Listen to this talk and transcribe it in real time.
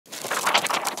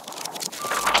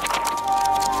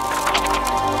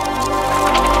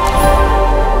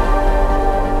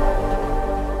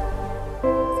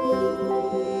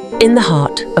in the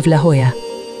heart of La Jolla.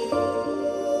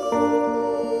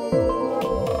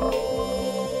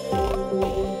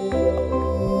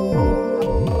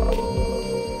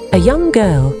 A young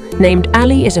girl named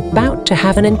Ali is about to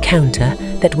have an encounter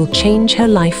that will change her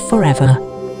life forever.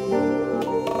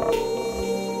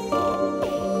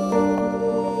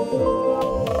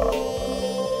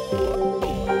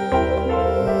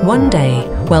 One day,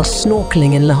 while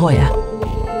snorkeling in La Jolla,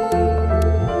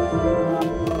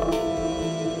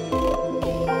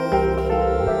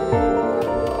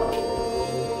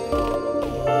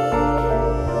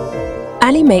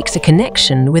 Ali makes a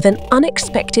connection with an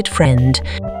unexpected friend.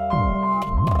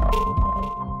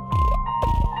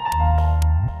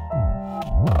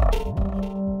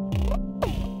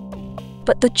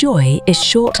 But the joy is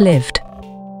short-lived.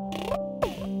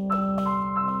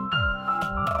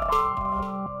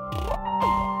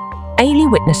 Ali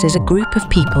witnesses a group of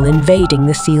people invading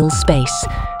the seal's space,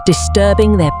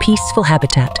 disturbing their peaceful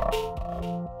habitat.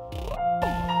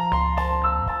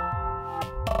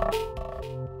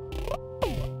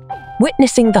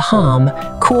 Witnessing the harm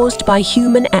caused by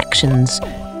human actions,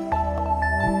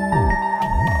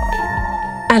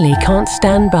 Ali can't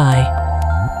stand by.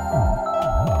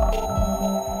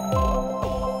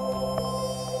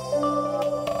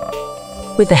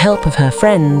 With the help of her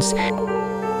friends,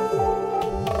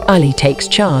 Ali takes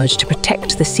charge to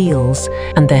protect the seals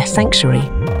and their sanctuary.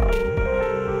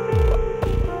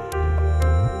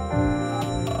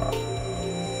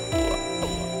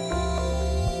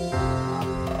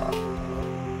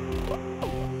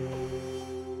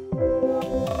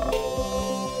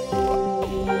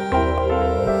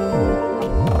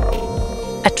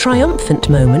 A triumphant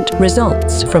moment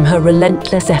results from her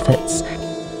relentless efforts.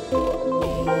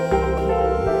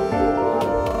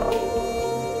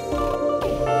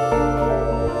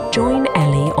 Join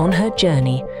Ellie on her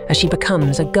journey as she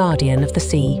becomes a guardian of the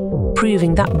sea,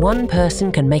 proving that one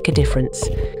person can make a difference.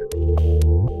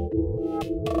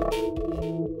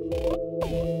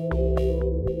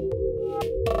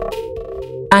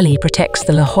 Ali protects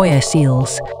the La Jolla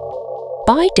seals.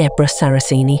 By Deborah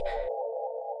Saracini,